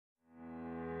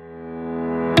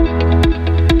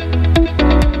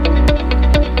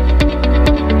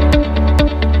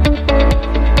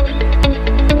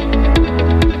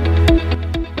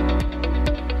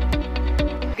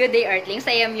Good day, Earthlings.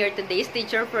 I am your today's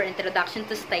teacher for Introduction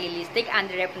to Stylistic,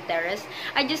 Andrea Punteres.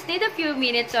 I just need a few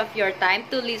minutes of your time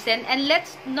to listen and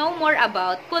let's know more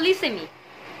about polysemy.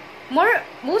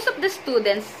 Most of the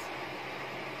students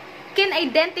can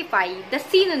identify the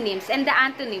synonyms and the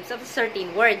antonyms of a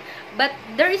certain word, but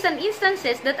there is an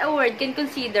instances that a word can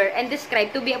consider and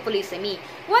describe to be a polysemy.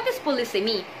 What is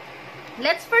polysemy?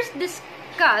 Let's first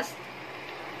discuss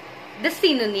the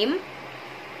synonym,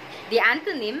 the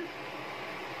antonym,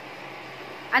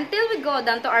 until we go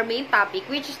down to our main topic,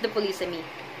 which is the polysemy.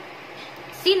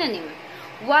 Synonym: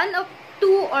 one of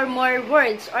two or more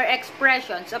words or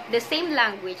expressions of the same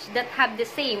language that have the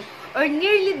same or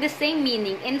nearly the same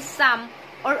meaning in some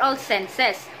or all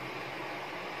senses.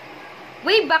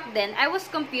 Way back then, I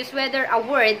was confused whether a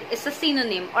word is a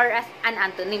synonym or an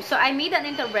antonym. So I made an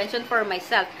intervention for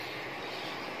myself.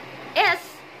 S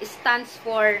stands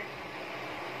for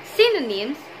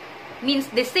synonyms, means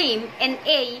the same, and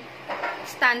A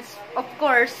stands, of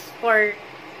course, for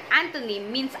antonym,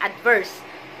 means adverse.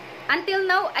 Until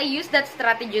now, I used that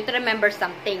strategy to remember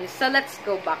some things. So let's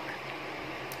go back.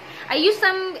 I use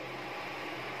some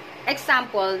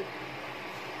example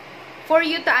for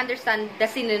you to understand the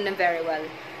synonym very well.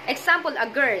 Example, a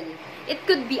girl. It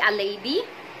could be a lady,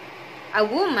 a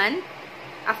woman,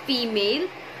 a female,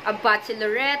 a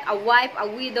bachelorette, a wife, a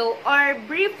widow, or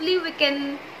briefly we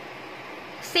can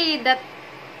say that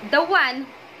the one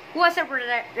who has a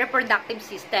reproductive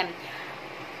system.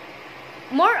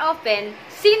 More often,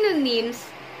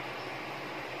 synonyms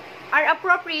are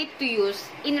appropriate to use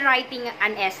in writing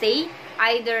an essay,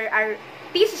 either our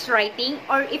thesis writing,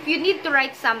 or if you need to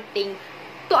write something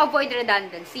to avoid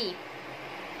redundancy.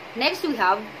 Next, we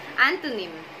have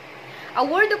antonym. A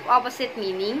word of opposite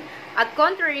meaning, a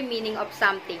contrary meaning of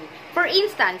something. For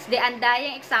instance, the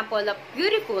andayang example of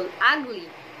beautiful, ugly,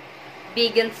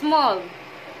 big and small,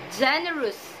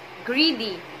 generous,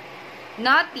 greedy,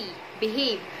 naughty,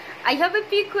 behave. I have a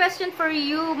few questions for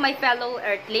you, my fellow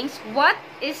Earthlings. What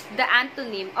is the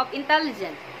antonym of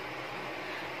intelligent?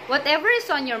 Whatever is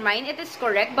on your mind, it is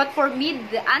correct, but for me,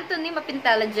 the antonym of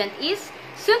intelligent is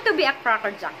soon to be a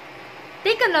crackerjack.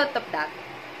 Take a note of that.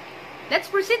 Let's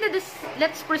proceed.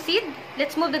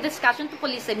 Let's move the discussion to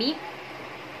polysemy.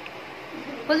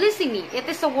 Polysemy. It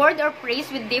is a word or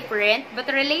phrase with different but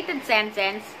related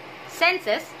senses.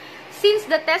 Since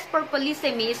the test for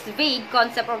polysemy is vague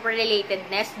concept of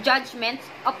relatedness, judgments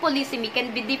of polysemy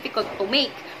can be difficult to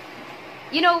make.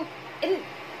 You know,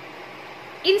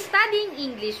 in studying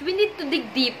English, we need to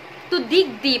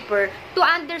dig deeper to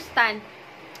understand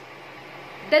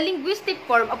the linguistic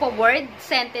form of a word,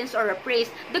 sentence, or a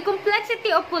phrase. The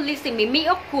complexity of polysemy may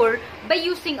occur by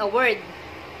using a word.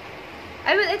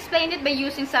 I will explain it by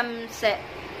using some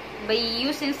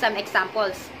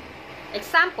examples.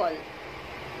 Example: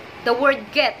 the word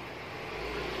get.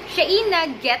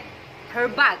 Shaina get her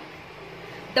bag.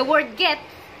 The word get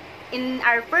in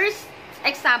our first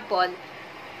example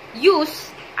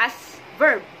used as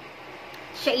verb.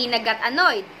 Shaina got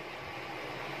annoyed.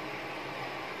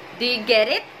 Do you get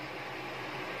it?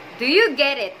 Do you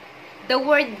get it? The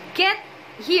word get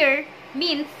here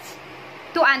means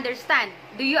to understand.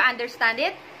 Do you understand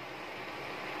it?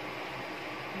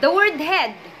 The word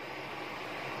head.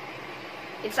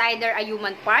 It's either a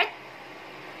human part,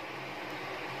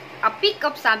 a peak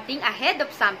of something, a head of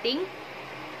something,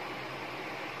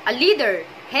 a leader,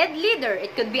 head leader.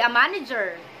 It could be a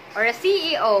manager or a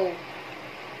CEO,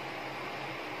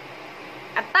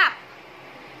 a top,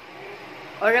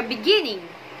 or a beginning.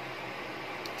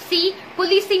 See,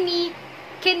 polysemy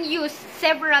can use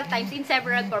several times in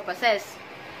several purposes.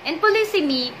 In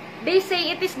polysemy, they say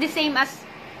it is the same as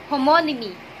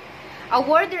homonymy, a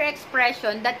word or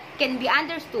expression that can be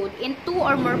understood in two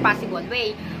or more possible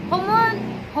ways.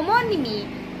 Homonymy,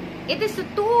 it is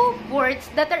two words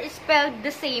that are spelled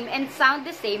the same and sound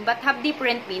the same but have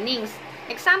different meanings.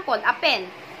 Example, a pen.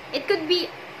 It could be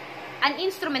an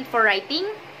instrument for writing,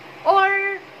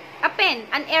 or a pen,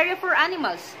 an area for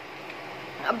animals.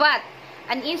 But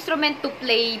an instrument to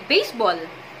play baseball,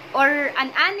 or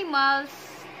an animal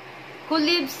who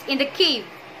lives in the cave.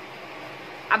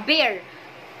 A bear,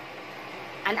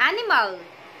 an animal,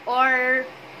 or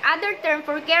other term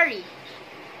for carry.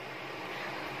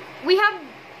 We have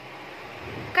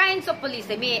kinds of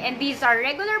polysemy, and these are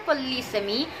regular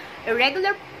polysemy,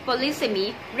 irregular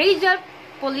polysemy, radial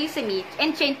polysemy,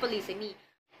 and chain polysemy.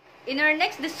 In our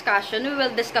next discussion, we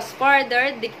will discuss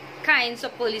further the kinds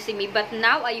of polysemy, but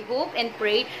now I hope and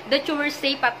pray that you were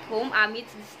safe at home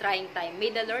amidst this trying time.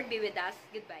 May the Lord be with us.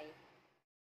 Goodbye.